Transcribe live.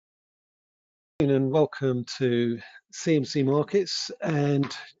And welcome to CMC Markets,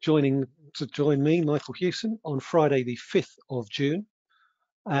 and join me, Michael Hewson, on Friday the 5th of June,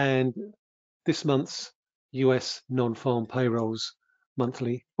 and this month's US non-farm payrolls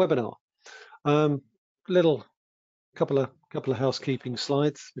monthly webinar. Couple of housekeeping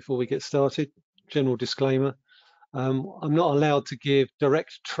slides before we get started. General disclaimer: I'm not allowed to give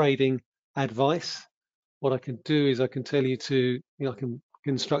direct trading advice. What I can do is I can tell you I can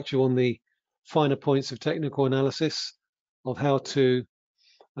instruct you on the finer points of technical analysis of how to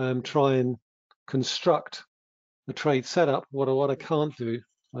try and construct a trade setup. What I can't do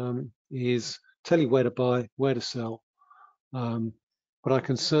is tell you where to buy, where to sell, but I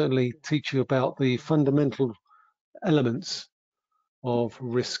can certainly teach you about the fundamental elements of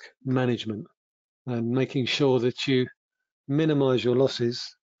risk management and making sure that you minimize your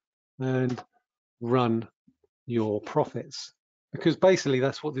losses and run your profits, because basically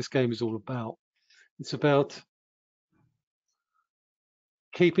that's what this game is all about. It's about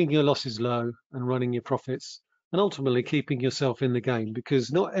keeping your losses low and running your profits, and ultimately keeping yourself in the game,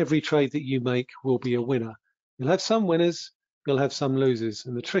 because not every trade that you make will be a winner. You'll have some winners, you'll have some losers,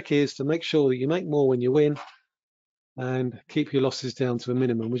 and the trick is to make sure that you make more when you win and keep your losses down to a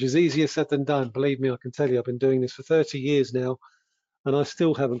minimum, which is easier said than done. Believe me, I can tell you, I've been doing this for 30 years now, and I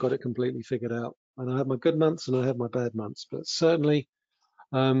still haven't got it completely figured out. And I have my good months and I have my bad months, but certainly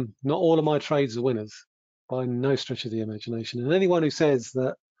not all of my trades are winners by no stretch of the imagination. And anyone who says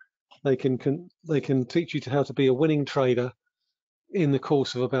that they can teach you how to be a winning trader in the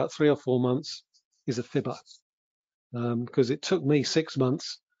course of about 3 or 4 months is a fibber, because it took me 6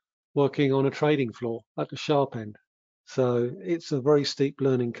 months working on a trading floor at the sharp end. So it's a very steep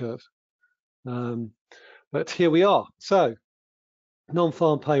learning curve. But here we are. So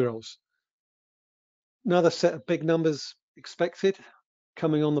non-farm payrolls. Another set of big numbers expected,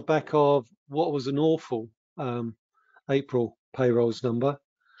 coming on the back of what was an awful April payrolls number.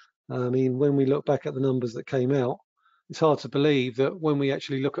 I mean, when we look back at the numbers that came out, it's hard to believe that when we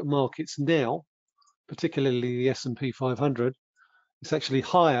actually look at markets now, particularly the S&P 500, it's actually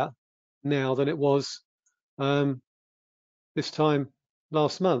higher now than it was this time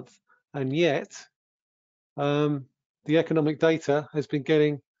last month. And yet, the economic data has been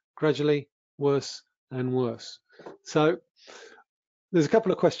getting gradually worse and worse. So there's a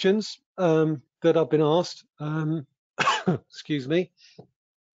couple of questions that I've been asked. Excuse me.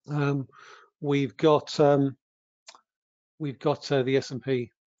 We've got the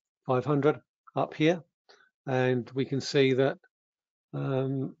S&P 500 up here, and we can see that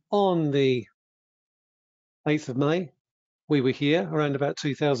on the 8th of May, we were here around about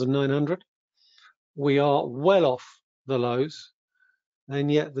 2,900. We are well off the lows,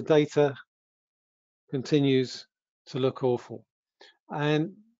 and yet the data continues to look awful.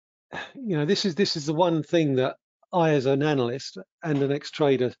 And you know, this is the one thing that I, as an analyst and an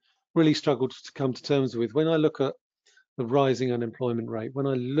ex-trader, really struggled to come to terms with. When I look at the rising unemployment rate, when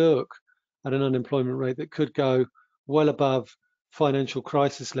I look at an unemployment rate that could go well above financial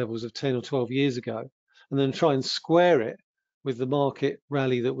crisis levels of 10 or 12 years ago, and then try and square it with the market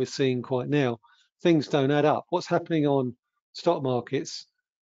rally that we're seeing quite now, things don't add up. What's happening on stock markets,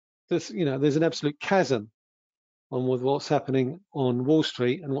 there's an absolute chasm on with what's happening on Wall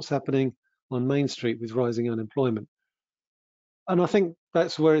Street and what's happening on Main Street with rising unemployment. And I think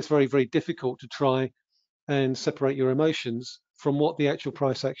that's where it's very, very difficult to try and separate your emotions from what the actual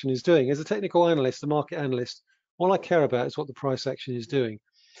price action is doing. As a technical analyst, a market analyst, all I care about is what the price action is doing.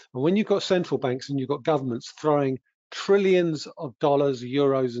 And when you've got central banks and you've got governments throwing trillions of dollars,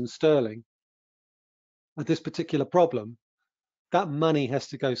 euros, and sterling at this particular problem, that money has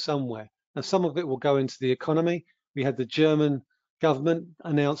to go somewhere. And some of it will go into the economy. We had the German government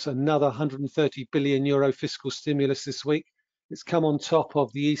announce another 130 billion euro fiscal stimulus this week. It's come on top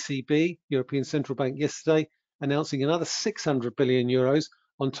of the ECB, European Central Bank, yesterday, announcing another 600 billion euros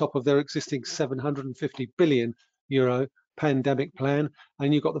on top of their existing 750 billion euro pandemic plan.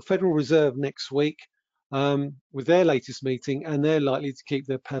 And you've got the Federal Reserve next week with their latest meeting, and they're likely to keep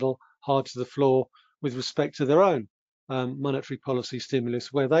their pedal hard to the floor with respect to their own monetary policy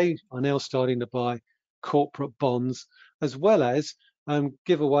stimulus, where they are now starting to buy corporate bonds, as well as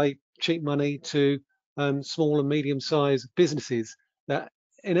give away cheap money to small and medium-sized businesses that,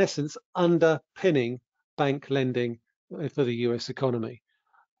 in essence, underpinning bank lending for the US economy.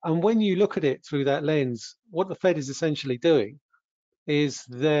 And when you look at it through that lens, what the Fed is essentially doing is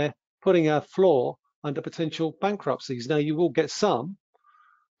they're putting a floor under potential bankruptcies. Now, you will get some,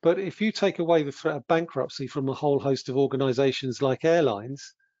 but if you take away the threat of bankruptcy from a whole host of organizations like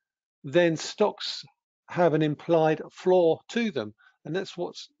airlines, then stocks have an implied floor to them. And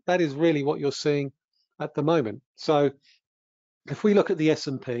that is really what you're seeing at the moment. So if we look at the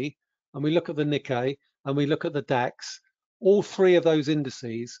S&P and we look at the Nikkei and we look at the DAX, all three of those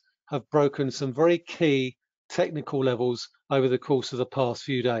indices have broken some very key technical levels over the course of the past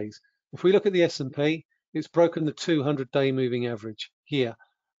few days. If we look at the S&P, it's broken the 200-day moving average here,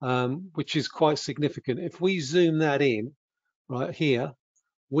 which is quite significant. If we zoom that in right here,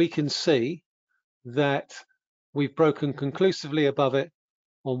 we can see that we've broken conclusively above it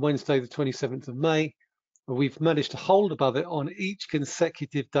on Wednesday, the 27th of May. We've managed to hold above it on each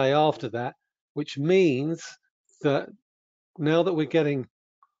consecutive day after that, which means that now that we're getting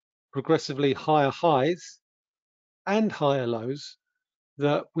progressively higher highs and higher lows,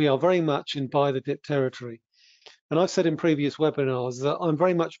 that we are very much in buy the dip territory. And I've said in previous webinars that I'm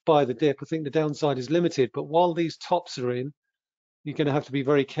very much buy the dip. I think the downside is limited, but while these tops are in, you're going to have to be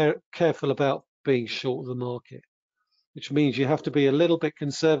very careful about being short of the market, which means you have to be a little bit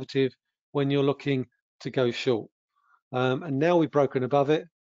conservative when you're looking to go short. And now we've broken above it.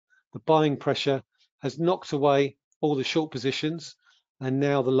 The buying pressure has knocked away all the short positions, and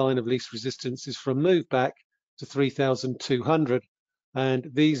now the line of least resistance is for a move back to 3,200 and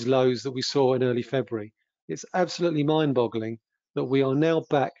these lows that we saw in early February. It's absolutely mind-boggling that we are now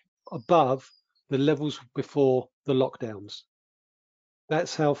back above the levels before the lockdowns.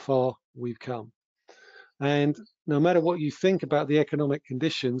 That's how far we've come. And no matter what you think about the economic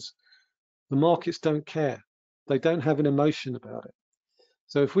conditions, the markets don't care. They don't have an emotion about it.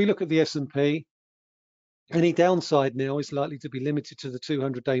 So if we look at the S&P, any downside now is likely to be limited to the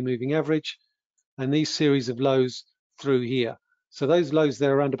 200-day moving average and these series of lows through here. So those lows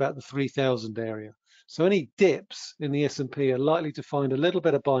there around about the 3,000 area. So any dips in the S&P are likely to find a little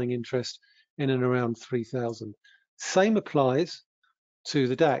bit of buying interest in and around 3,000. Same applies to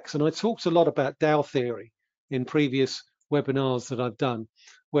the DAX. And I talked a lot about Dow theory in previous webinars that I've done,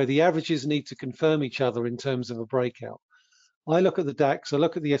 where the averages need to confirm each other in terms of a breakout. I look at the DAX, I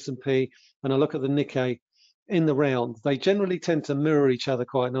look at the S&P, and I look at the Nikkei in the round. They generally tend to mirror each other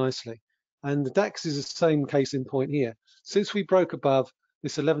quite nicely. And the DAX is the same case in point here. Since we broke above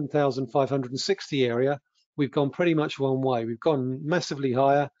this 11,560 area, we've gone pretty much one way. We've gone massively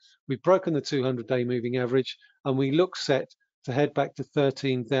higher. We've broken the 200-day moving average, and we look set to head back to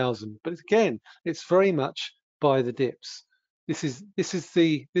 13,000. But again, it's very much by the dips. This is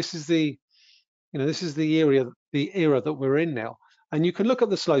the era that we're in now. And you can look at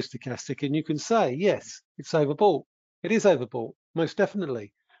the slow stochastic and you can say, yes, it's overbought. It is overbought, most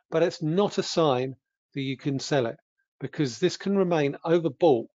definitely. But it's not a sign that you can sell it, because this can remain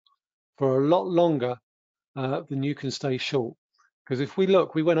overbought for a lot longer than you can stay short. Because if we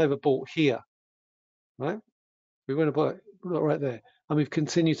look, we went overbought here, right? We went about right there, and we've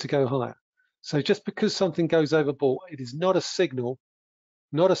continued to go higher. So just because something goes overbought, it is not a signal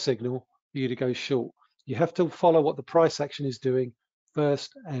for you to go short. You have to follow what the price action is doing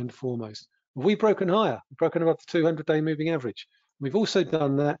first and foremost. We've broken higher, we've broken above the 200-day moving average. We've also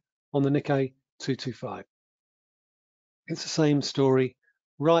done that on the Nikkei 225. It's the same story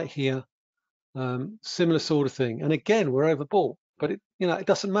right here, similar sort of thing. And again, we're overbought, but it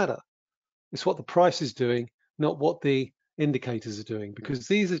doesn't matter. It's what the price is doing, not what the indicators are doing, because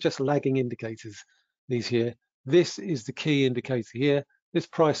these are just lagging indicators, these here. This is the key indicator here. This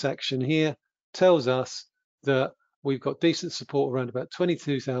price action here tells us that we've got decent support around about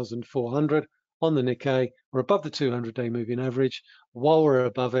 22,400 on the Nikkei. We're above the 200-day moving average. While we're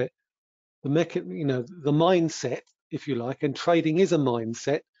above it, the mindset, if you like, and trading is a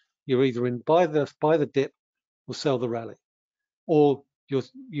mindset. You're either in buy the dip or sell the rally, or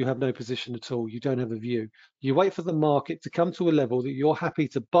you have no position at all. You don't have a view. You wait for the market to come to a level that you're happy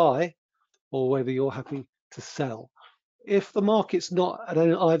to buy, or whether you're happy to sell. If the market's not at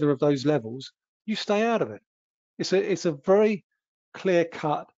either of those levels, you stay out of it. It's a very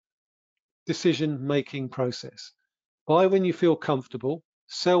clear-cut decision-making process. Buy when you feel comfortable,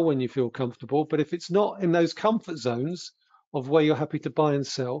 sell when you feel comfortable. But if it's not in those comfort zones of where you're happy to buy and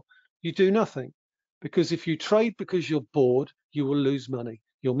sell, you do nothing. Because if you trade because you're bored, you will lose money.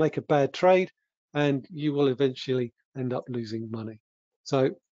 You'll make a bad trade and you will eventually end up losing money.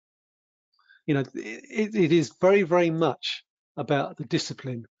 So, it is very, very much about the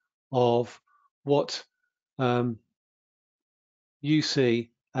discipline of what you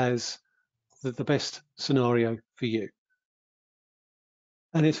see as the best scenario for you.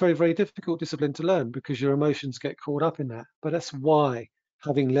 And it's very, very difficult discipline to learn because your emotions get caught up in that. But that's why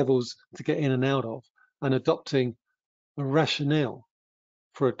having levels to get in and out of and adopting a rationale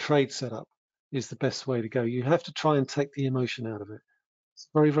for a trade setup is the best way to go. You have to try and take the emotion out of it. It's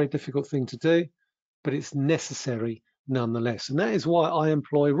a very, very difficult thing to do, but it's necessary nonetheless. And that is why I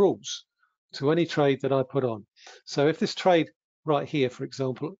employ rules to any trade that I put on. So if this trade right here, for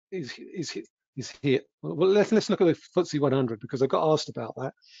example, is here. Well, let's look at the FTSE 100 because I got asked about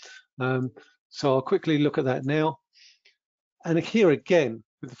that. So I'll quickly look at that now. And here again,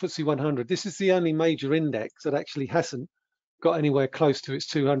 with the FTSE 100, this is the only major index that actually hasn't got anywhere close to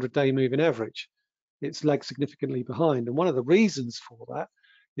its 200-day moving average. It's lagged significantly behind. And one of the reasons for that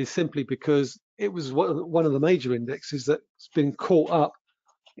is simply because it was one of the major indexes that's been caught up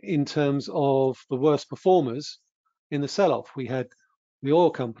in terms of the worst performers in the sell-off. We had the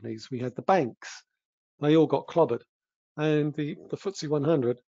oil companies, we had the banks, they all got clobbered. And the FTSE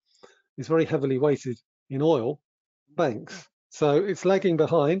 100 is very heavily weighted in oil, banks. So it's lagging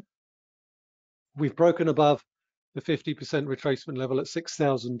behind. We've broken above the 50% retracement level at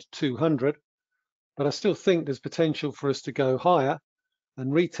 6,200, but I still think there's potential for us to go higher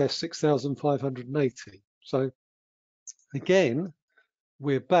and retest 6,580. So again,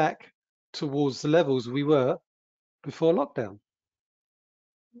 we're back towards the levels we were before lockdown.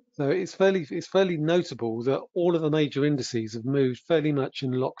 So it's fairly notable that all of the major indices have moved fairly much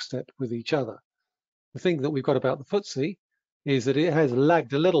in lockstep with each other. The thing that we've got about the FTSE is that it has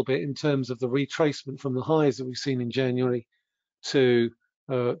lagged a little bit in terms of the retracement from the highs that we've seen in January to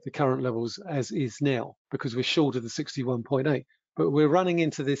the current levels as is now, because we're short of the 61.8. But we're running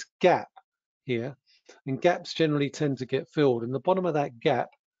into this gap here, and gaps generally tend to get filled. And the bottom of that gap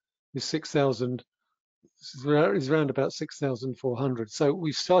is 6,000, is around about 6,400. So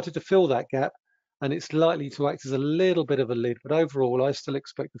we've started to fill that gap, and it's likely to act as a little bit of a lid. But overall, I still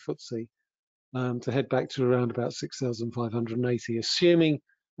expect the FTSE to head back to around about 6,580, assuming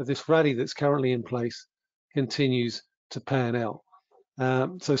that this rally that's currently in place continues to pan out.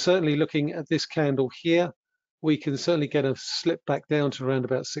 So certainly looking at this candle here, we can certainly get a slip back down to around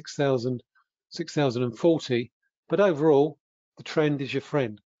about 6,000, 6,040. But overall, the trend is your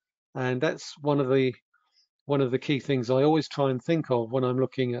friend, and that's one of the key things I always try and think of when I'm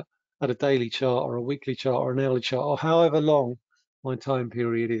looking at a daily chart or a weekly chart or an hourly chart or however long my time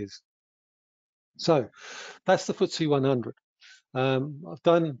period is. So that's the FTSE 100. I've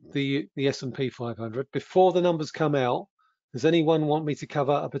done the S&P 500. Before the numbers come out, does anyone want me to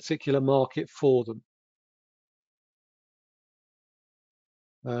cover a particular market for them?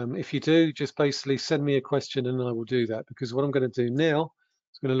 If you do, just basically send me a question and I will do that, because what I'm going to do now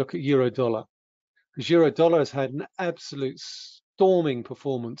is going to look at euro dollar, because euro dollar has had an absolute storming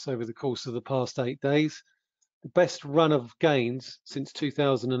performance over the course of the past 8 days, the best run of gains since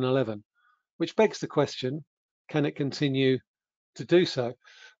 2011, which begs the question, can it continue to do so?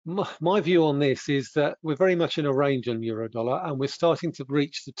 My view on this is that we're very much in a range on euro dollar, and we're starting to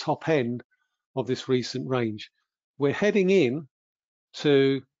reach the top end of this recent range. We're heading in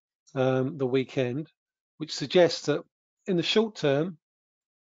to the weekend, which suggests that in the short term,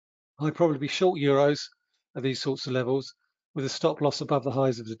 I'd probably be short euros at these sorts of levels with a stop loss above the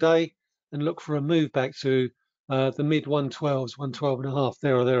highs of the day, and look for a move back to the mid 112s, 112 and a half,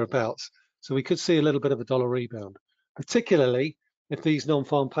 there or thereabouts. So we could see a little bit of a dollar rebound, particularly if these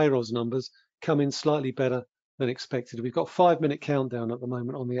non-farm payrolls numbers come in slightly better than expected. We've got 5-minute countdown at the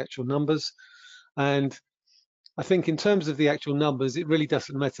moment on the actual numbers. And I think in terms of the actual numbers, it really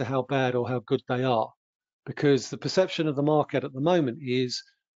doesn't matter how bad or how good they are, because the perception of the market at the moment is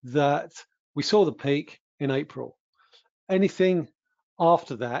that we saw the peak in April. Anything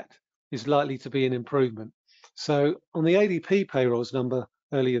after that is likely to be an improvement. So on the ADP payrolls number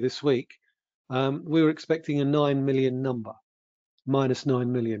earlier this week, we were expecting a 9 million number, minus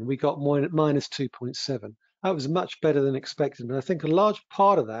 9 million. We got minus 2.7. That was much better than expected. And I think a large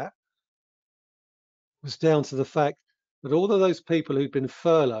part of that was down to the fact that all of those people who'd been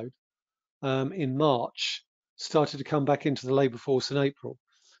furloughed in March started to come back into the labour force in April.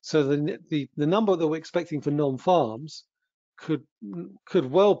 So the number that we're expecting for non-farms could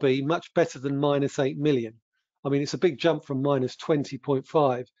well be much better than minus 8 million. I mean, it's a big jump from minus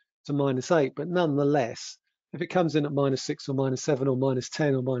 20.5 to minus 8, but nonetheless, if it comes in at minus 6 or minus 7 or minus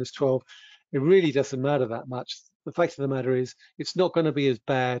 10 or minus 12, it really doesn't matter that much. The fact of the matter is it's not going to be as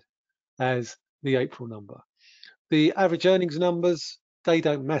bad as the April number. The average earnings numbers, they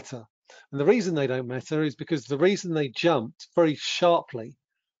don't matter. And the reason they don't matter is because the reason they jumped very sharply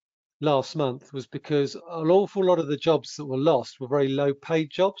last month was because an awful lot of the jobs that were lost were very low paid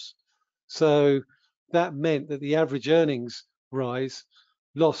jobs. So that meant that the average earnings rise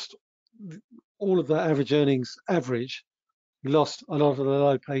lost all of that average earnings average, lost a lot of the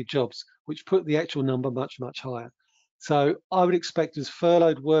low paid jobs, which put the actual number much, much higher. So I would expect as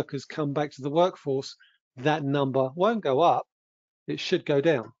furloughed workers come back to the workforce, that number won't go up, it should go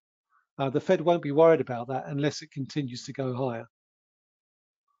down. The Fed won't be worried about that unless it continues to go higher.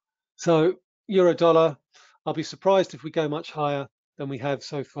 So euro dollar, I'll be surprised if we go much higher than we have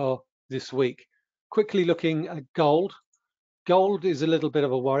so far this week. Quickly looking at gold. Gold is a little bit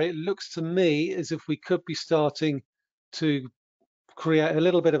of a worry. It looks to me as if we could be starting to create a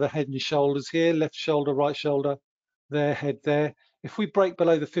little bit of a head and shoulders here, left shoulder, right shoulder, there, head there. If we break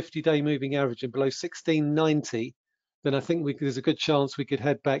below the 50-day moving average and below 1690, then I think there's a good chance we could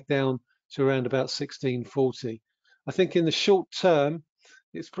head back down to around about 1640. I think in the short term,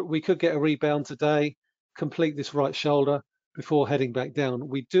 we could get a rebound today, complete this right shoulder before heading back down.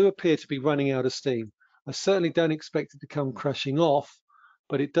 We do appear to be running out of steam. I certainly don't expect it to come crashing off,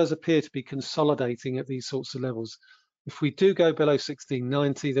 but it does appear to be consolidating at these sorts of levels. If we do go below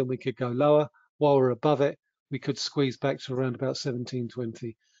 1690, then we could go lower. While we're above it, we could squeeze back to around about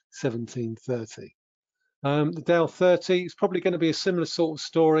 1720, 1730. The Dow 30 is probably going to be a similar sort of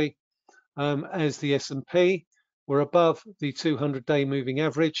story as the S&P. We're above the 200-day moving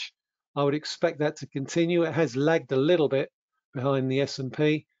average. I would expect that to continue. It has lagged a little bit behind the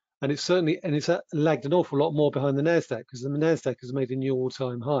S&P, and it's lagged an awful lot more behind the Nasdaq because the Nasdaq has made a new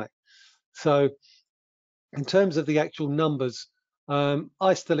all-time high. So in terms of the actual numbers,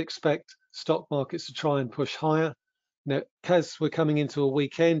 I still expect stock markets to try and push higher. Now, as we're coming into a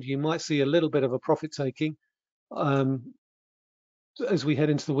weekend, you might see a little bit of a profit taking as we head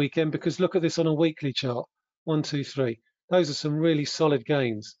into the weekend, because look at this on a weekly chart. 1, 2, 3. Those are some really solid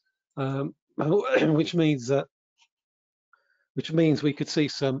gains, which means we could see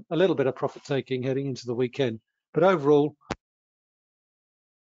a little bit of profit taking heading into the weekend. But overall,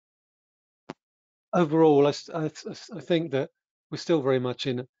 I think that we're still very much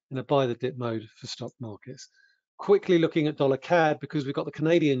in a buy the dip mode for stock markets. Quickly looking at dollar CAD, because we've got the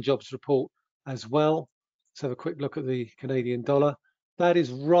Canadian jobs report as well. Let's have a quick look at the Canadian dollar. That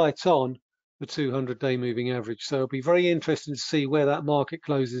is right on the 200-day moving average. So it'll be very interesting to see where that market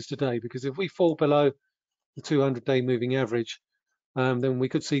closes today, because if we fall below the 200-day moving average, then we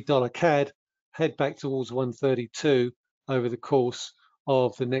could see dollar CAD head back towards 132 over the course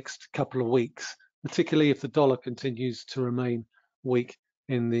of the next couple of weeks, particularly if the dollar continues to remain weak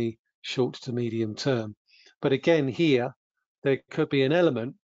in the short to medium term. But again, here, there could be an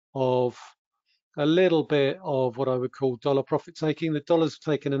element of a little bit of what I would call dollar profit taking. The dollar's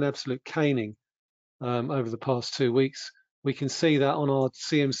taken an absolute caning over the past 2 weeks. We can see that on our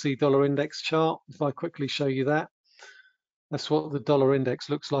CMC dollar index chart. If I quickly show you that, that's what the dollar index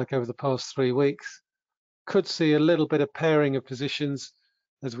looks like over the past 3 weeks. Could see a little bit of pairing of positions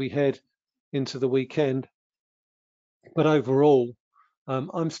as we head into the weekend. But overall,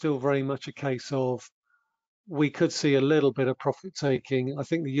 I'm still very much a case of we could see a little bit of profit taking. I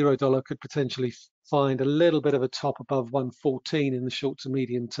think the euro dollar could potentially find a little bit of a top above 114 in the short to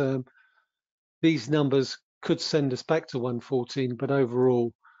medium term. These numbers could send us back to 114, but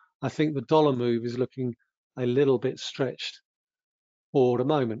overall, I think the dollar move is looking a little bit stretched for the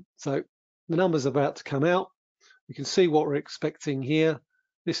moment. So the numbers are about to come out. You can see what we're expecting here.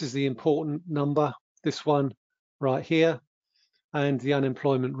 This is the important number, this one right here, and the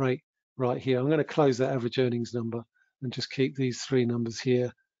unemployment rate right here. I'm going to close that average earnings number and just keep these 3 numbers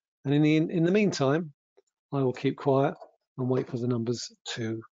here. And in the meantime, I will keep quiet and wait for the numbers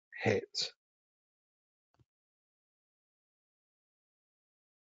to hit.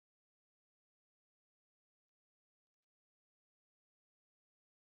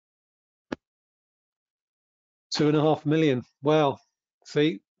 $2.5 million. Wow.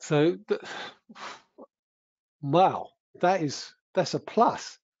 See, so wow, that's a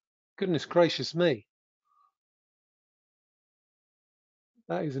plus. Goodness gracious me.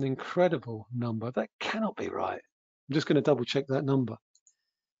 That is an incredible number. That cannot be right. I'm just going to double check that number.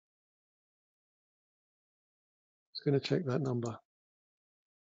 Just going to check that number.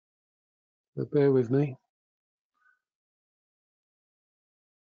 So bear with me.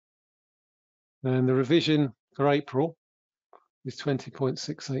 And the revision for April is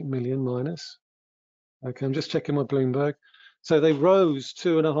 20.68 million minus. Okay, I'm just checking my Bloomberg. So they rose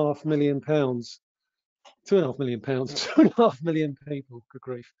 £2.5 million. 2.5 million pounds, 2.5 million people, good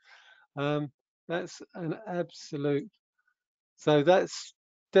grief. That's an absolute, so that's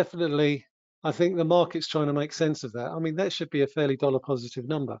definitely, I think the market's trying to make sense of that. I mean, that should be a fairly dollar positive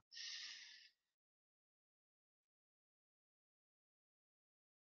number.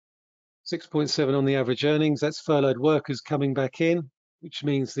 $6.7 on the average earnings. That's furloughed workers coming back in, which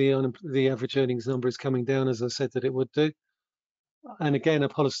means the average earnings number is coming down, as I said that it would do. And again, a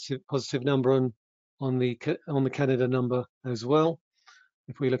positive number on the Canada number as well.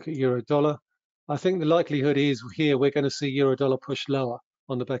 If we look at euro dollar, I think the likelihood is here we're going to see euro dollar push lower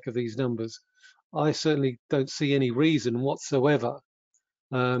on the back of these numbers. I certainly don't see any reason whatsoever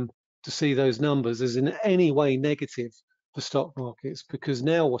to see those numbers as in any way negative for stock markets, because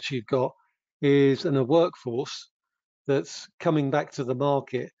now what you've got is a workforce that's coming back to the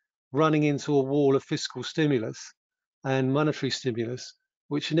market, running into a wall of fiscal stimulus and monetary stimulus,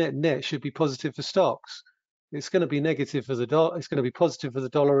 which net should be positive for stocks. It's going to be negative for the dollar. It's going to be positive for the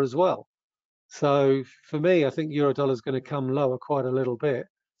dollar as well. So for me, I think euro dollar is going to come lower quite a little bit.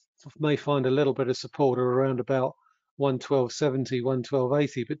 May find a little bit of support around about 112.70,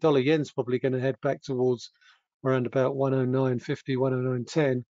 112.80, but dollar yen's probably going to head back towards around about 109.50,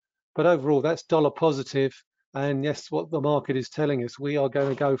 109.10. But overall, that's dollar positive. And yes, what the market is telling us, we are going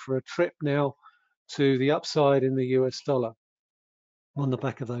to go for a trip now to the upside in the US dollar on the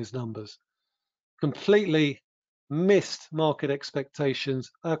back of those numbers. Completely missed market expectations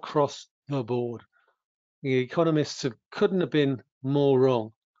across the board. The economists couldn't have been more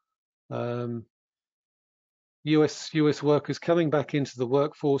wrong. US workers coming back into the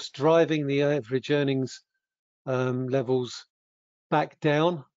workforce, driving the average earnings levels back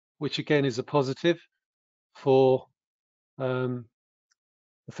down, which again is a positive for the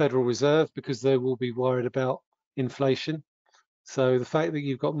Federal Reserve, because they will be worried about inflation. So the fact that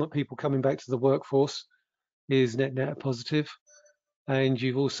you've got people coming back to the workforce is net positive, and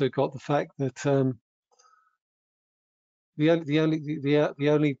you've also got the fact that the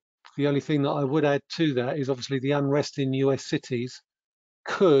only thing that I would add to that is obviously the unrest in US cities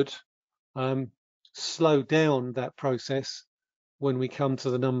could slow down that process when we come to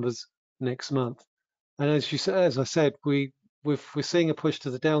the numbers next month. And as I said, we're seeing a push to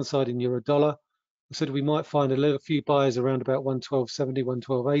the downside in euro dollar. I said we might find a few buyers around about 112.70,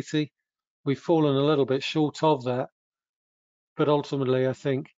 112.80. We've fallen a little bit short of that, but ultimately, I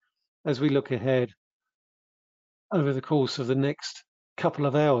think as we look ahead over the course of the next couple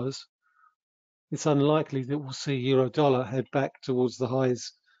of hours, it's unlikely that we'll see euro dollar head back towards the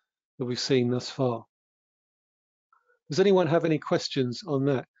highs that we've seen thus far. Does anyone have any questions on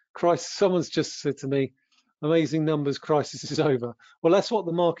that? Christ, someone's just said to me, amazing numbers, crisis is over. Well, that's what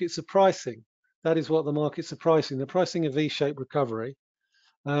the markets are pricing. That is what the markets are pricing. They're pricing a V-shaped recovery.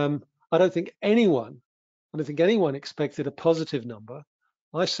 I don't think anyone expected a positive number.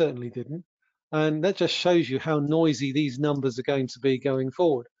 I certainly didn't. And that just shows you how noisy these numbers are going to be going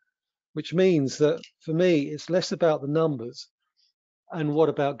forward, which means that for me, it's less about the numbers and what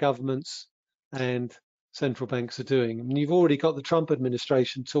about governments and central banks are doing. I mean, you've already got the Trump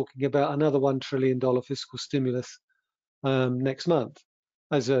administration talking about another $1 trillion fiscal stimulus next month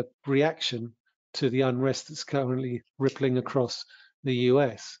as a reaction to the unrest that's currently rippling across the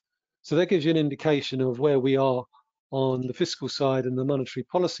US. So that gives you an indication of where we are on the fiscal side and the monetary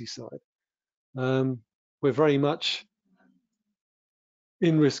policy side. We're very much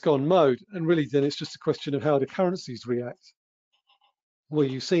in risk on mode, and really then it's just a question of how the currencies react. Well,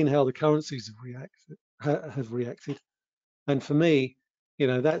 you've seen how the currencies have reacted, and for me, you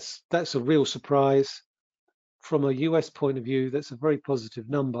know, that's a real surprise. From a US point of view, that's a very positive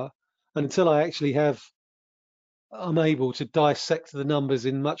number. And until I'm able to dissect the numbers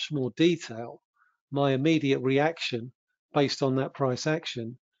in much more detail, my immediate reaction based on that price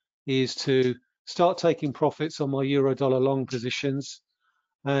action is to start taking profits on my euro dollar long positions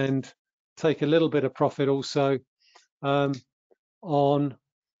and take a little bit of profit also on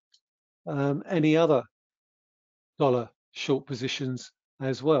any other dollar short positions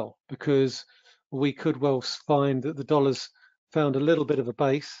as well, because we could well find that the dollar's found a little bit of a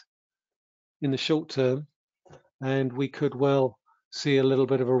base in the short term, and we could well see a little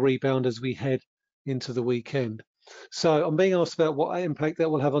bit of a rebound as we head into the weekend. So I'm being asked about what impact that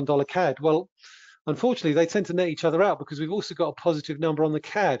will have on dollar CAD. Well, unfortunately, they tend to net each other out because we've also got a positive number on the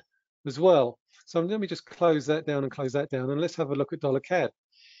CAD as well. So let me just close that down and close that down, and let's have a look at dollar CAD.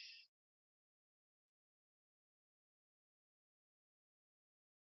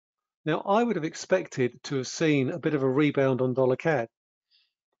 Now, I would have expected to have seen a bit of a rebound on dollar CAD,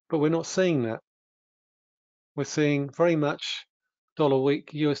 but we're not seeing that. We're seeing very much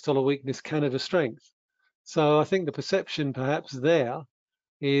US dollar weakness, Canada strength. So I think the perception perhaps there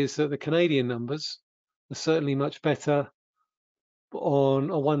is that the Canadian numbers are certainly much better on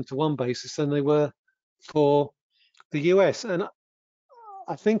a one-to-one basis than they were for the US. And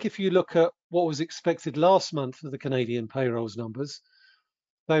I think if you look at what was expected last month for the Canadian payrolls numbers,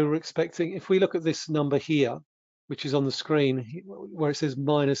 they were expecting, if we look at this number here, which is on the screen where it says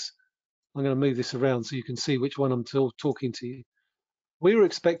minus, I'm going to move this around so you can see which one I'm talking to you. We were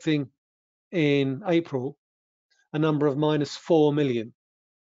expecting in April a number of minus 4 million.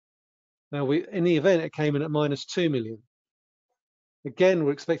 Now, in the event, it came in at minus 2 million. Again,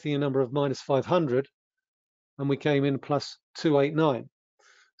 we're expecting a number of minus 500, and we came in plus 289.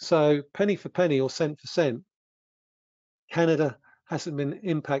 So penny for penny or cent for cent, Canada hasn't been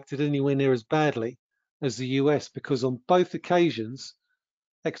impacted anywhere near as badly as the US, because on both occasions,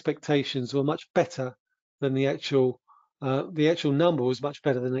 expectations were much better than the actual number was much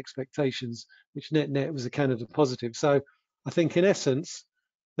better than expectations, which net was a Canada positive. So I think in essence,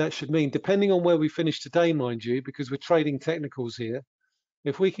 that should mean, depending on where we finish today, mind you, because we're trading technicals here,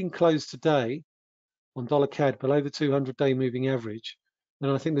 if we can close today on dollar CAD below the 200-day moving average, then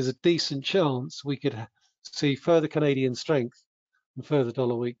I think there's a decent chance we could see further Canadian strength and further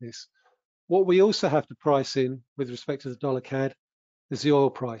dollar weakness. What we also have to price in with respect to the dollar CAD is the oil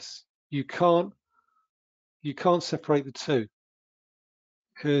price. You can't separate the two,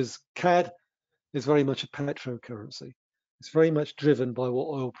 because CAD is very much a petro currency. It's very much driven by what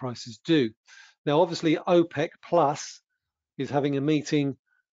oil prices do. Now, obviously, OPEC Plus is having a meeting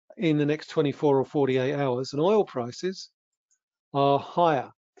in the next 24 or 48 hours, and oil prices are higher.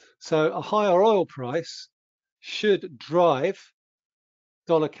 So a higher oil price should drive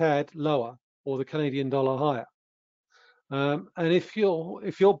dollar CAD lower or the Canadian dollar higher. And if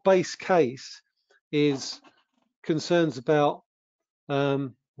your base case is concerns about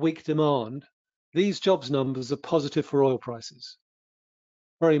weak demand, these jobs numbers are positive for oil prices,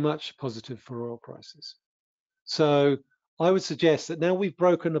 very much positive for oil prices. So I would suggest that now we've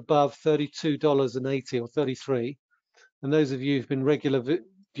broken above $32.80 or 33, and those of you who've been regular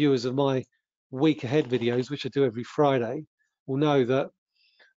viewers of my week ahead videos, which I do every Friday, will know that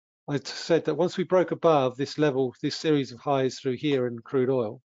I said that once we broke above this level, this series of highs through here in crude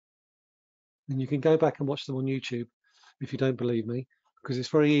oil, and you can go back and watch them on YouTube if you don't believe me, because it's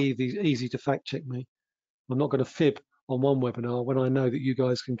very easy to fact check me. I'm not going to fib on one webinar when I know that you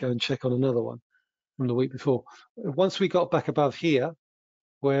guys can go and check on another one from the week before. Once we got back above here,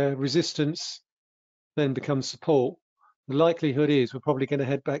 where resistance then becomes support, the likelihood is we're probably going to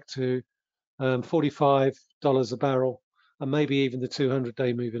head back to $45 a barrel, and maybe even the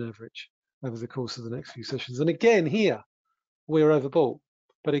 200-day moving average over the course of the next few sessions. And again here, we're overbought.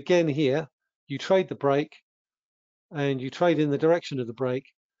 But again here, you trade the break, and you trade in the direction of the break.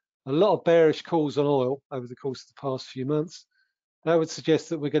 A lot of bearish calls on oil over the course of the past few months. That would suggest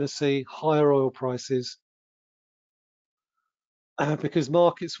that we're going to see higher oil prices because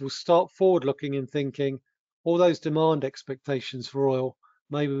markets will start forward looking and thinking all those demand expectations for oil,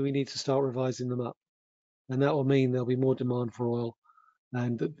 maybe we need to start revising them up. And that will mean there'll be more demand for oil,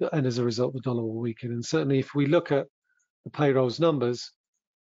 and as a result, the dollar will weaken. And certainly if we look at the payrolls numbers,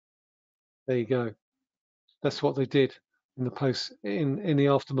 there you go. That's what they did in the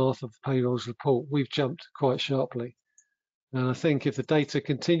aftermath of the payrolls report. We've jumped quite sharply. And I think if the data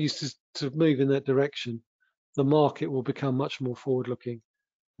continues to move in that direction, the market will become much more forward-looking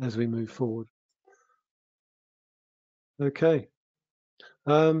as we move forward. Okay.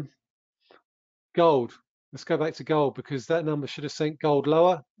 Gold. Let's go back to gold, because that number should have sent gold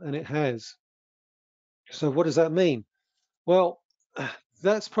lower, and it has. So what does that mean? Well,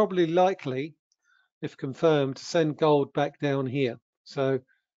 that's probably likely, if confirmed, to send gold back down here. So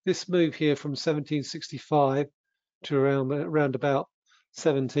this move here from 1765 to around about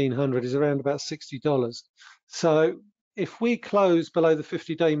 1700 is around about $60. So if we close below the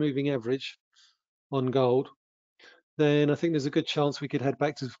 50-day moving average on gold, then I think there's a good chance we could head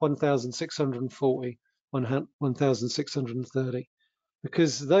back to 1,640, 1,630,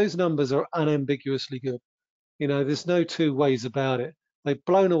 because those numbers are unambiguously good. You know, there's no two ways about it. They've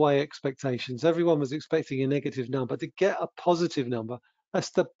blown away expectations. Everyone was expecting a negative number. To get a positive number, that's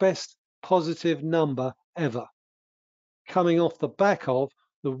the best positive number ever, coming off the back of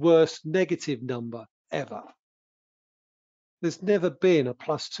the worst negative number ever. There's never been a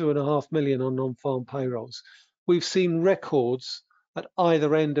plus 2.5 million on non-farm payrolls. We've seen records at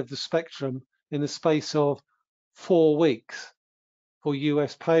either end of the spectrum in the space of 4 weeks for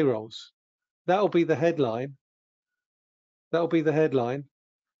US payrolls. That'll be the headline. That'll be the headline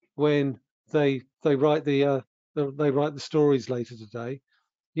when they write the stories later today.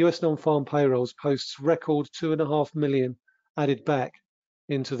 US non-farm payrolls posts record 2.5 million added back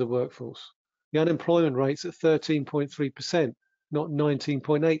into the workforce. The unemployment rate's at 13.3%, not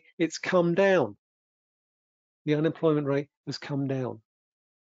 19.8. It's come down. The unemployment rate has come down.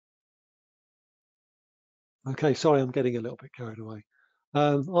 Okay, sorry, I'm getting a little bit carried away.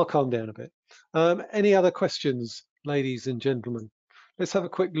 I'll calm down a bit. Any other questions, ladies and gentlemen? Let's have a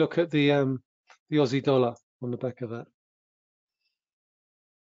quick look at the Aussie dollar on the back of that.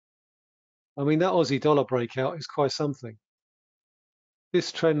 I mean, that Aussie dollar breakout is quite something.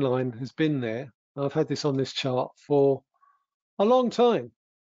 This trend line has been there. I've had this on this chart for, A long time,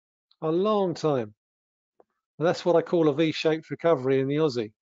 a long time. And that's what I call a V-shaped recovery in the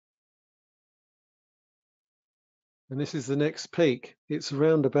Aussie. And this is the next peak. It's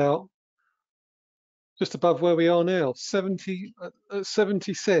around about just above where we are now, 70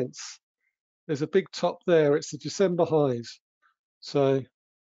 cents. There's a big top there. It's the December highs. So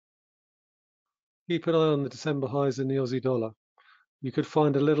keep an eye on the December highs in the Aussie dollar. You could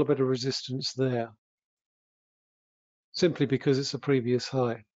find a little bit of resistance there, simply because it's a previous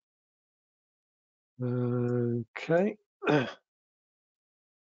high. Okay. So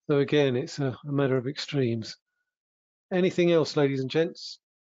again, it's a matter of extremes. Anything else, ladies and gents?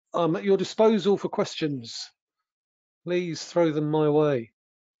 I'm at your disposal for questions. Please throw them my way.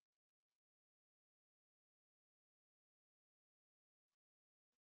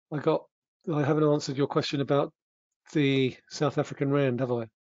 I haven't answered your question about the South African rand, have I?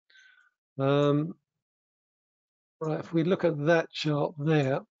 Right, if we look at that chart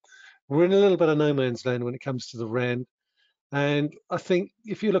there, we're in a little bit of no man's land when it comes to the rand. And I think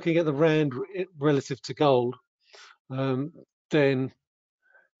if you're looking at the rand relative to gold, then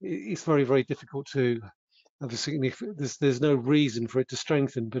it's very, very difficult to have a significant. There's no reason for it to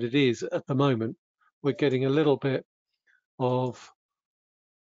strengthen, but it is at the moment. We're getting a little bit of.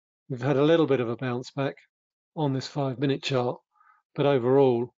 We've had a little bit of a bounce back on this 5-minute chart, but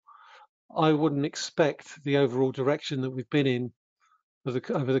overall, I wouldn't expect the overall direction that we've been in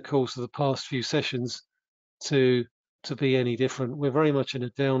over the course of the past few sessions to be any different. We're very much in a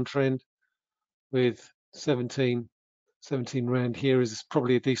downtrend with 17 rand here is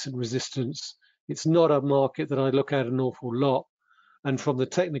probably a decent resistance. It's not a market that I look at an awful lot. And from the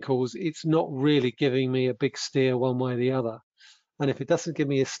technicals, it's not really giving me a big steer one way or the other. And if it doesn't give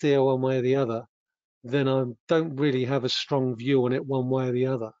me a steer one way or the other, then I don't really have a strong view on it one way or the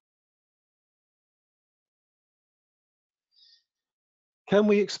other. Can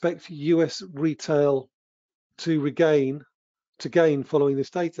we expect US retail to gain following this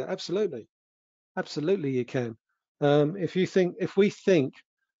data? Absolutely. Absolutely you can. If we think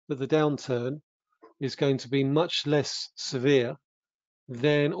that the downturn is going to be much less severe,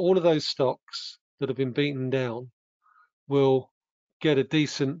 then all of those stocks that have been beaten down will get a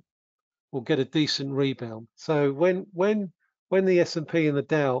decent rebound. So when the S&P and the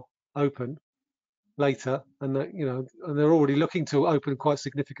Dow open later, and they're already looking to open quite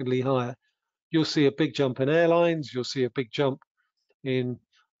significantly higher, you'll see a big jump in airlines, you'll see a big jump in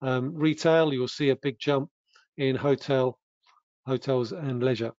retail, you'll see a big jump in hotels and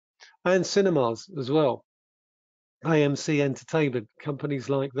leisure, and cinemas as well. AMC Entertainment, companies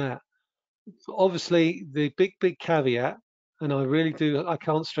like that. Obviously, the big caveat, and I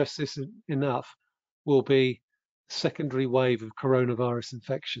can't stress this enough, will be secondary wave of coronavirus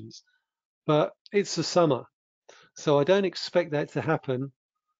infections. But it's the summer, so I don't expect that to happen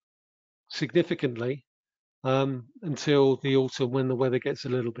significantly until the autumn when the weather gets a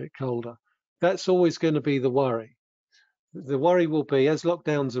little bit colder. That's always going to be the worry. The worry will be as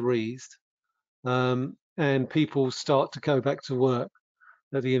lockdowns are eased and people start to go back to work,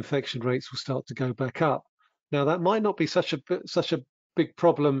 that the infection rates will start to go back up. Now that might not be such a big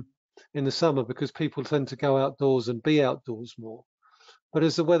problem in the summer because people tend to go outdoors and be outdoors more. But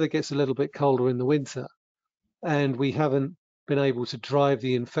as the weather gets a little bit colder in the winter and we haven't been able to drive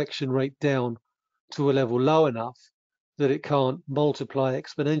the infection rate down to a level low enough that it can't multiply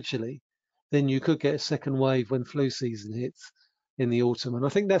exponentially, then you could get a second wave when flu season hits in the autumn. And I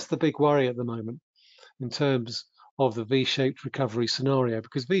think that's the big worry at the moment in terms of the V-shaped recovery scenario,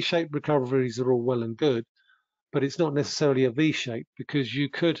 because V-shaped recoveries are all well and good, but it's not necessarily a V-shape, because you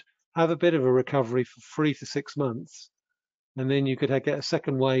could have a bit of a recovery for 3 to 6 months, and then you could get a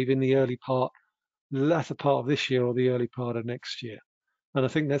second wave in the latter part of this year or the early part of next year. And I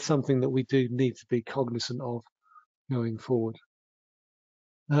think that's something that we do need to be cognizant of going forward.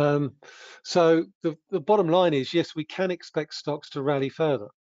 So the bottom line is, yes, we can expect stocks to rally further.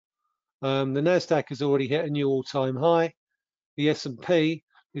 The Nasdaq has already hit a new all-time high. The S&P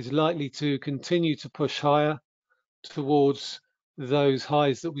is likely to continue to push higher towards those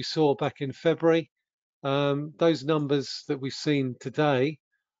highs that we saw back in February. Those numbers that we've seen today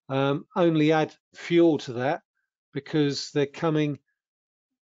only add fuel to that, because the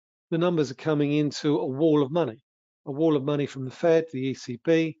numbers are coming into a wall of money from the Fed, the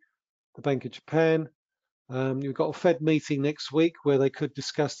ECB, the Bank of Japan. You've got a Fed meeting next week where they could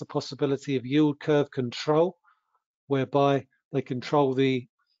discuss the possibility of yield curve control, whereby they control the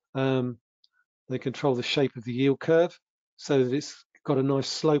shape of the yield curve so that it's got a nice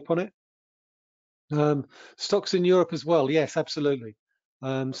slope on it. Stocks in Europe as well, yes, absolutely.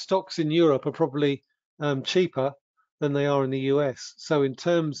 Stocks in Europe are probably cheaper than they are in the US. So in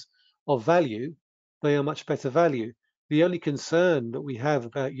terms of value, they are much better value. The only concern that we have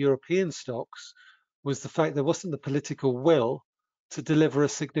about European stocks was the fact there wasn't the political will to deliver a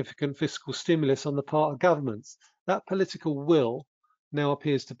significant fiscal stimulus on the part of governments. That political will now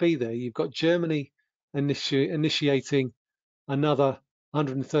appears to be there. You've got Germany initiating another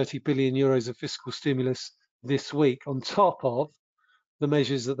 130 billion euros of fiscal stimulus this week on top of the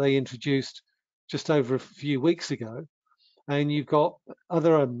measures that they introduced just over a few weeks ago. And you've got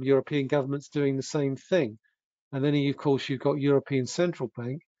other European governments doing the same thing. And then, of course, you've got European Central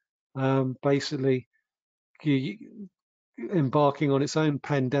Bank basically embarking on its own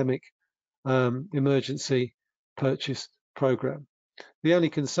pandemic emergency purchase program. The only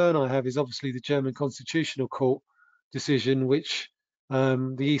concern I have is obviously the German Constitutional Court decision, which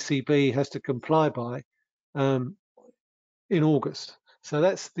the ECB has to comply by in August. So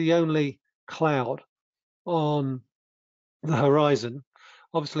that's the only cloud on the horizon.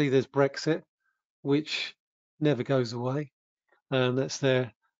 Obviously, there's Brexit, which never goes away, and that's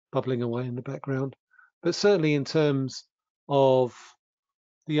there bubbling away in the background. But certainly in terms of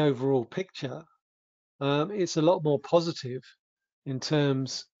the overall picture, it's a lot more positive in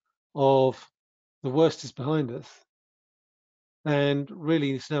terms of the worst is behind us. And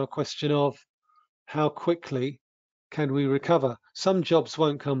really, it's now a question of how quickly can we recover. Some jobs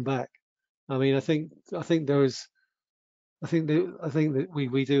won't come back. I mean, I think there is, I think that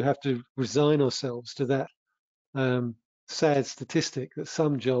we do have to resign ourselves to that sad statistic that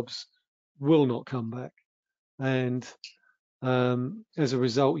some jobs will not come back, and as a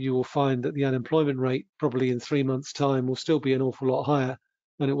result, you will find that the unemployment rate probably in 3 months' time will still be an awful lot higher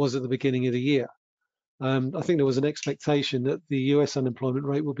than it was at the beginning of the year. I think there was an expectation that the US unemployment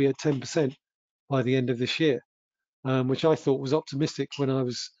rate will be at 10% by the end of this year, which I thought was optimistic when I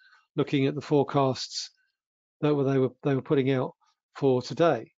was looking at the forecasts that they were putting out for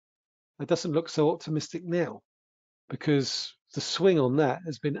today. It doesn't look so optimistic now because the swing on that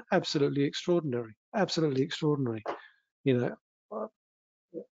has been absolutely extraordinary, absolutely extraordinary. You know,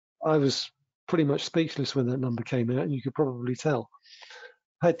 I was pretty much speechless when that number came out, and you could probably tell.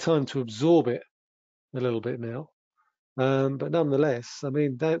 I had time to absorb it a little bit now, but nonetheless, I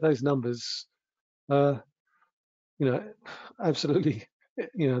mean, those numbers, uh, you know, absolutely,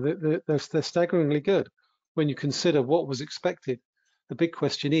 they're staggeringly good when you consider what was expected. The big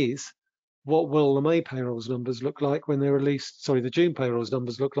question is, what will the May payrolls numbers look like when they're released? Sorry, the June payrolls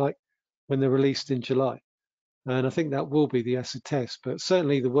numbers look like when they're released in July. And I think that will be the acid test. But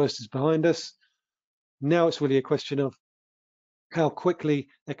certainly the worst is behind us. Now it's really a question of how quickly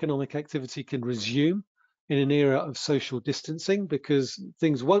economic activity can resume in an era of social distancing, because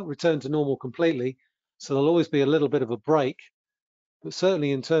things won't return to normal completely. So there'll always be a little bit of a break. But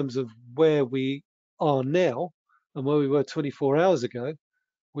certainly in terms of where we are now and where we were 24 hours ago,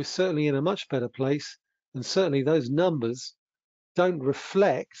 we're certainly in a much better place. And certainly those numbers don't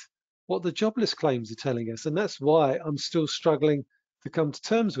reflect what the jobless claims are telling us. And that's why I'm still struggling to come to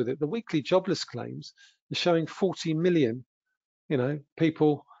terms with it. The weekly jobless claims are showing 40 million,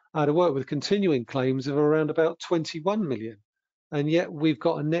 people out of work, with continuing claims of around about 21 million. And yet we've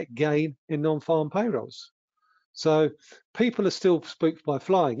got a net gain in non-farm payrolls. So people are still spooked by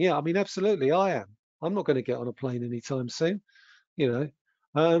flying. Yeah, I mean, absolutely, I am. I'm not going to get on a plane anytime soon. You're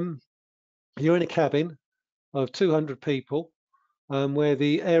in a cabin of 200 people where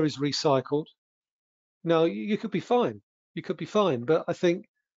the air is recycled. Now, you could be fine. You could be fine, but I think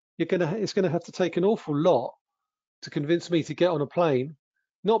it's gonna have to take an awful lot to convince me to get on a plane,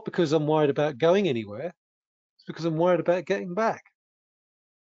 not because I'm worried about going anywhere, it's because I'm worried about getting back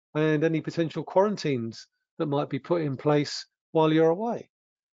and any potential quarantines that might be put in place while you're away.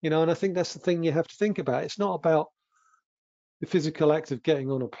 And I think that's the thing you have to think about. It's not about the physical act of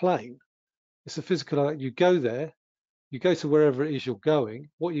getting on a plane. It's a physical act. You go there, you go to wherever it is you're going,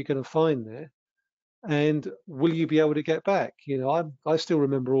 what you're going to find there, and will you be able to get back? I still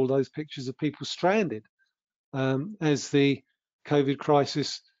remember all those pictures of people stranded as the COVID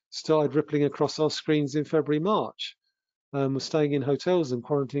crisis started rippling across our screens in February, March. We're staying in hotels and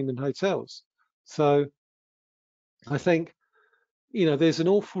quarantined in hotels. So I think, there's an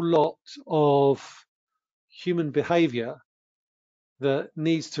awful lot of human behavior that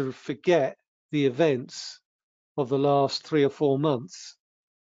needs to forget the events of the last 3 or 4 months.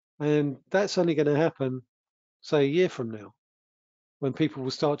 And that's only going to happen, say, a year from now, when people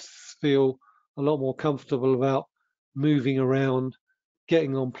will start to feel a lot more comfortable about moving around,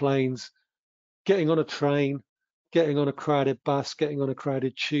 getting on planes, getting on a train, getting on a crowded bus, getting on a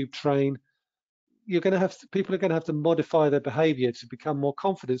crowded tube train. People are going to have to modify their behavior to become more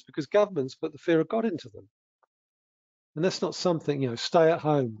confident, because governments put the fear of God into them. And that's not something, stay at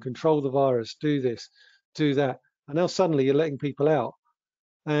home, control the virus, do this, do that. And now suddenly you're letting people out.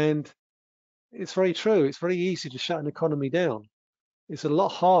 And it's very true. It's very easy to shut an economy down. It's a lot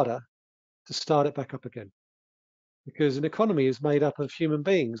harder to start it back up again, because an economy is made up of human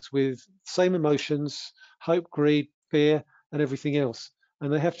beings with same emotions, hope, greed, fear, and everything else.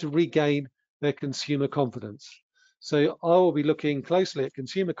 And they have to regain their consumer confidence. So I will be looking closely at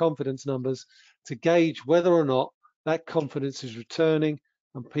consumer confidence numbers to gauge whether or not that confidence is returning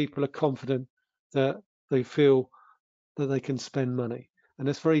and people are confident that they feel that they can spend money. And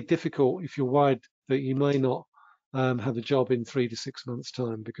it's very difficult if you're worried that you may not have a job in 3 to 6 months'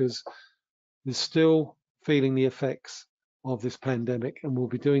 time, because we're still feeling the effects of this pandemic, and we'll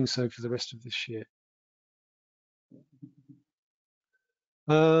be doing so for the rest of this year.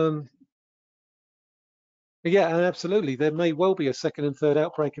 Yeah, and absolutely, there may well be a second and third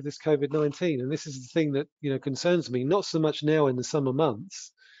outbreak of this COVID-19, and this is the thing that concerns me. Not so much now in the summer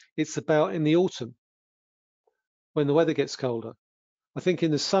months; it's about in the autumn when the weather gets colder. I think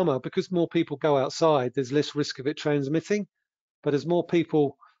in the summer, because more people go outside, there's less risk of it transmitting. But as more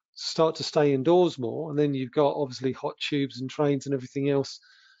people start to stay indoors more, and then you've got obviously hot tubes and trains and everything else,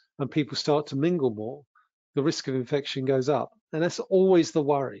 and people start to mingle more, the risk of infection goes up. And that's always the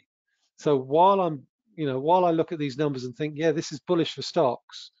worry. So while I look at these numbers and think, yeah, this is bullish for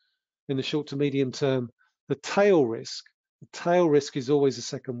stocks in the short to medium term, the tail risk is always a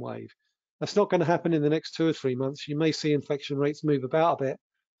second wave. That's not going to happen in the next 2 or 3 months. You may see infection rates move about a bit,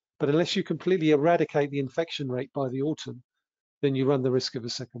 but unless you completely eradicate the infection rate by the autumn, then you run the risk of a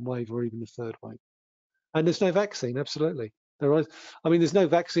second wave or even a third wave. And there's no vaccine, absolutely. There's no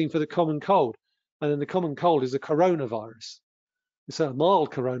vaccine for the common cold. And then the common cold is a coronavirus. It's a mild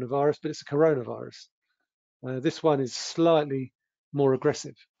coronavirus, but it's a coronavirus. This one is slightly more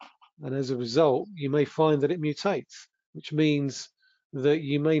aggressive. And as a result, you may find that it mutates, which means that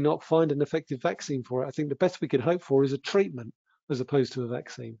you may not find an effective vaccine for it. I think the best we could hope for is a treatment as opposed to a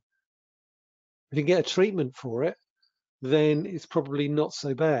vaccine. If you get a treatment for it, then it's probably not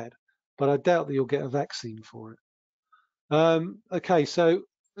so bad. But I doubt that you'll get a vaccine for it. Okay, so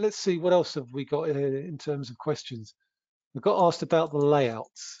let's see, what else have we got in terms of questions? We got asked about the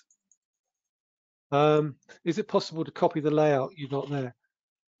layouts. Is it possible to copy the layout you've got there?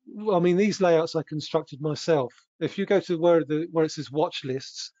 Well, I mean, these layouts I constructed myself. If you go to where it says watch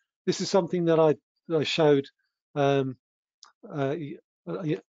lists, this is something that I showed a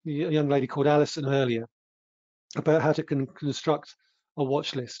young lady called Alison earlier about how to construct a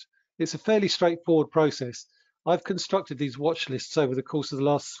watch list. It's a fairly straightforward process. I've constructed these watch lists over the course of the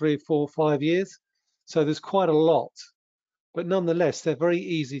last 3, 4, 5 years, so there's quite a lot, but nonetheless, they're very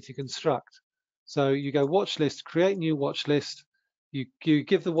easy to construct. So you go watch list, create new watch list. You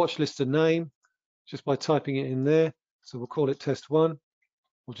give the watch list a name just by typing it in there. So we'll call it test 1,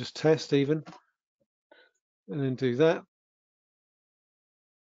 or just test even, and then do that.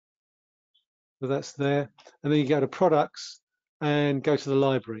 So that's there. And then you go to products and go to the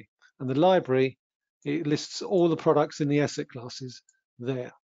library. And the library, it lists all the products in the asset classes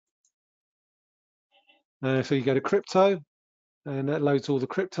there. So you go to crypto, and that loads all the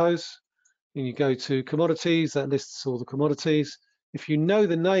cryptos. And you go to commodities, that lists all the commodities. If you know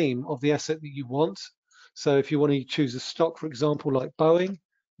the name of the asset that you want, so if you want to choose a stock, for example, like Boeing,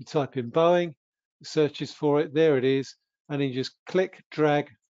 you type in Boeing, it searches for it, there it is, and then you just click, drag,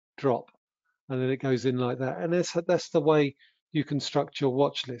 drop, and then it goes in like that. And that's the way you construct your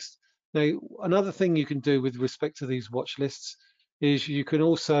watch list. Now, another thing you can do with respect to these watch lists is you can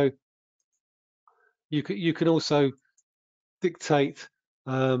also dictate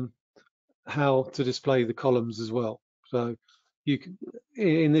how to display the columns as well. So you can,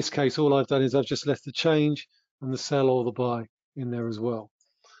 in this case, all I've done is I've just left the change and the sell or the buy in there as well,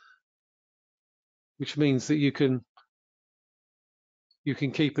 which means that you can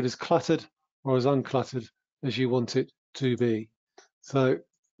keep it as cluttered or as uncluttered as you want it to be. So,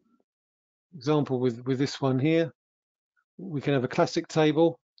 example with this one here, we can have a classic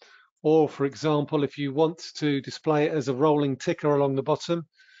table, or for example, if you want to display it as a rolling ticker along the bottom,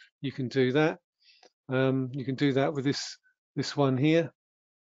 you can do that. You can do that with this one here.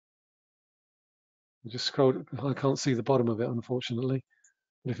 I just scrolled. I can't see the bottom of it, unfortunately.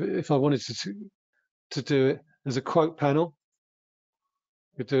 But if I wanted to do it as a quote panel,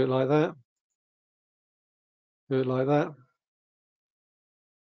 I could do it like that. Do it like that.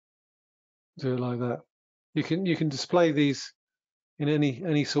 Do it like that. You can display these in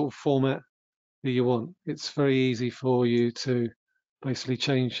any sort of format that you want. It's very easy for you to basically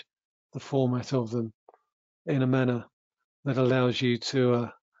change the format of them in a manner that allows you to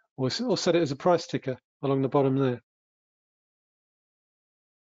or set it as a price ticker along the bottom there.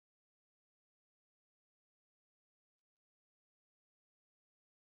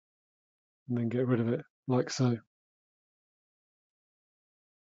 and then get rid of it like so.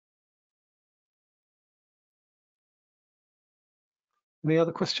 Any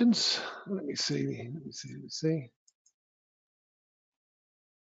other questions? Let me see.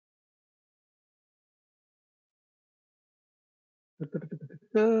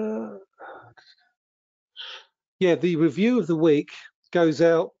 Yeah, the review of the week goes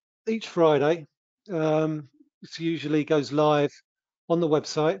out each Friday. It usually goes live on the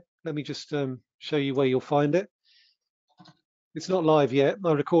website. Let me just show you where you'll find it. It's not live yet.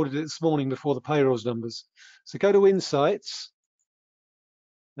 I recorded it this morning before the payrolls numbers. So go to Insights,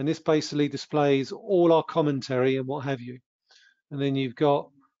 and this basically displays all our commentary and what have you. And then you've got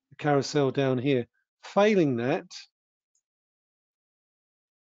the carousel down here. Failing that,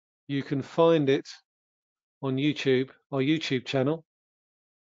 you can find it on YouTube, our YouTube channel,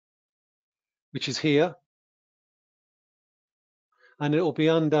 which is here, and it will be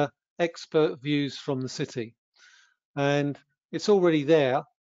under expert views from the city. And it's already there.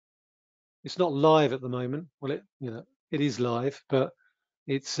 It's not live at the moment. Well, it is live, but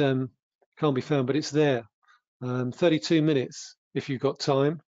it's can't be found, but it's there. 32 minutes if you've got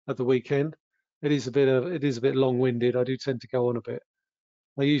time at the weekend. It is a bit long-winded. I do tend to go on a bit.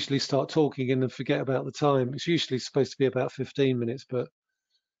 I usually start talking and then forget about the time. It's usually supposed to be about 15 minutes, but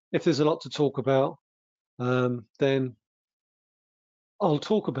if there's a lot to talk about, then I'll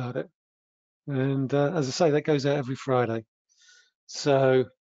talk about it. And as I say, that goes out every Friday. So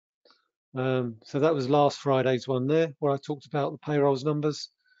that was last Friday's one there, where I talked about the payrolls numbers,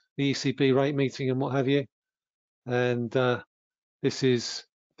 the ECB rate meeting, and what have you. And this is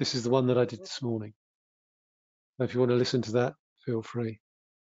the one that I did this morning. So if you want to listen to that, feel free.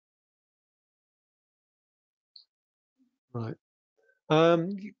 Right.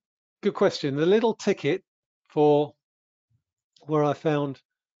 Good question. The little ticket for where I found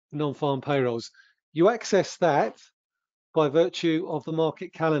non-farm payrolls, you access that by virtue of the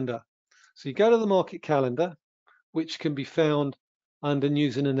market calendar. So you go to the market calendar, which can be found under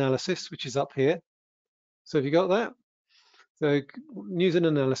news and analysis, which is up here. So have you got that? So news and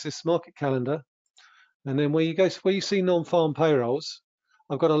analysis, market calendar, and then where you see non-farm payrolls,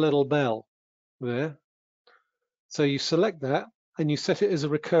 I've got a little bell there. So you select that and you set it as a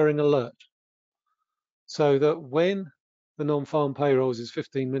recurring alert, so that when the non-farm payrolls is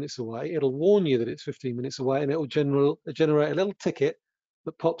 15 minutes away, it'll warn you that it's 15 minutes away, and it will generate a little ticket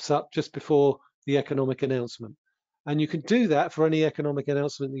that pops up just before the economic announcement. And you can do that for any economic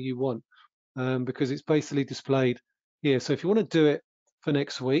announcement that you want, because it's basically displayed here. So if you want to do it for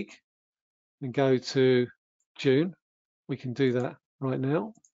next week and go to June, we can do that right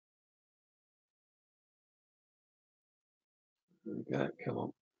now. There we go, come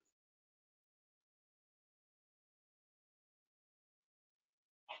on.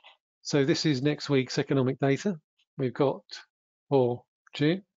 So this is next week's economic data we've got for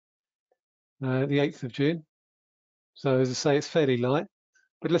June, the 8th of June. So as I say, it's fairly light.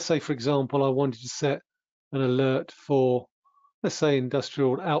 But let's say, for example, I wanted to set an alert for, let's say,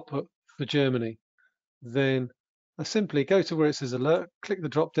 industrial output for Germany. Then I simply go to where it says alert, click the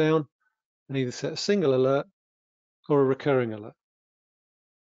drop down, and either set a single alert or a recurring alert.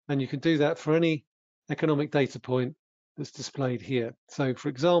 And you can do that for any economic data point that's displayed here. So for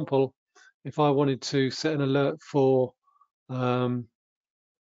example, if I wanted to set an alert for the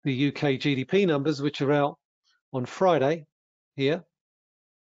UK GDP numbers, which are out on Friday here,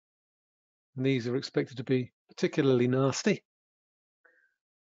 and these are expected to be particularly nasty,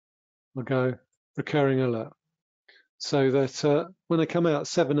 I'll go recurring alert. So that when they come out at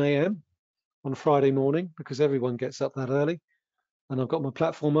 7 a.m. on Friday morning, because everyone gets up that early, and I've got my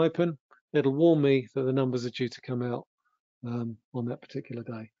platform open, it'll warn me that the numbers are due to come out on that particular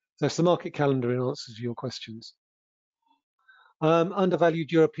day. So that's the market calendar in answer to your questions.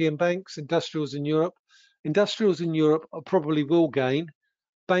 Undervalued European banks, industrials in Europe. Industrials in Europe probably will gain.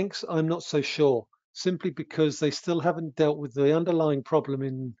 Banks, I'm not so sure, simply because they still haven't dealt with the underlying problem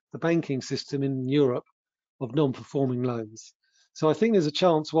in the banking system in Europe of non-performing loans. So I think there's a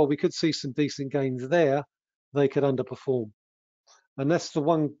chance, while we could see some decent gains there, they could underperform. And that's the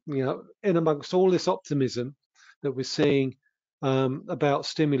one, in amongst all this optimism that we're seeing about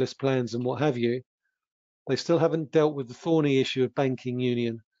stimulus plans and what have you, they still haven't dealt with the thorny issue of banking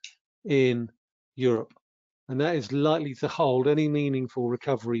union in Europe. And that is likely to hold any meaningful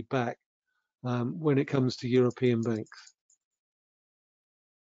recovery back when it comes to European banks.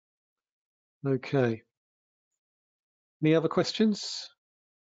 Okay. Any other questions?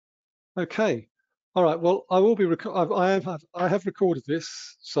 Okay. All right. Well, I will be. I have recorded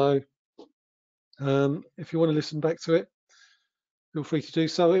this, so if you want to listen back to it, feel free to do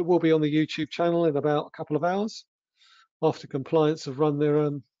so. It will be on the YouTube channel in about a couple of hours after compliance have run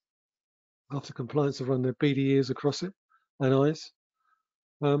their beady ears across it and eyes.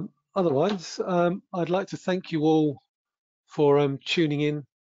 Otherwise, I'd like to thank you all for tuning in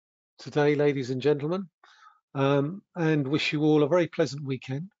today, ladies and gentlemen, and wish you all a very pleasant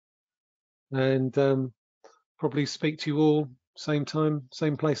weekend. And probably speak to you all same time,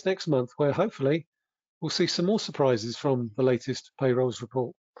 same place next month, where hopefully we'll see some more surprises from the latest payrolls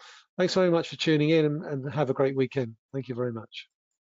report. Thanks very much for tuning in, and have a great weekend. Thank you very much.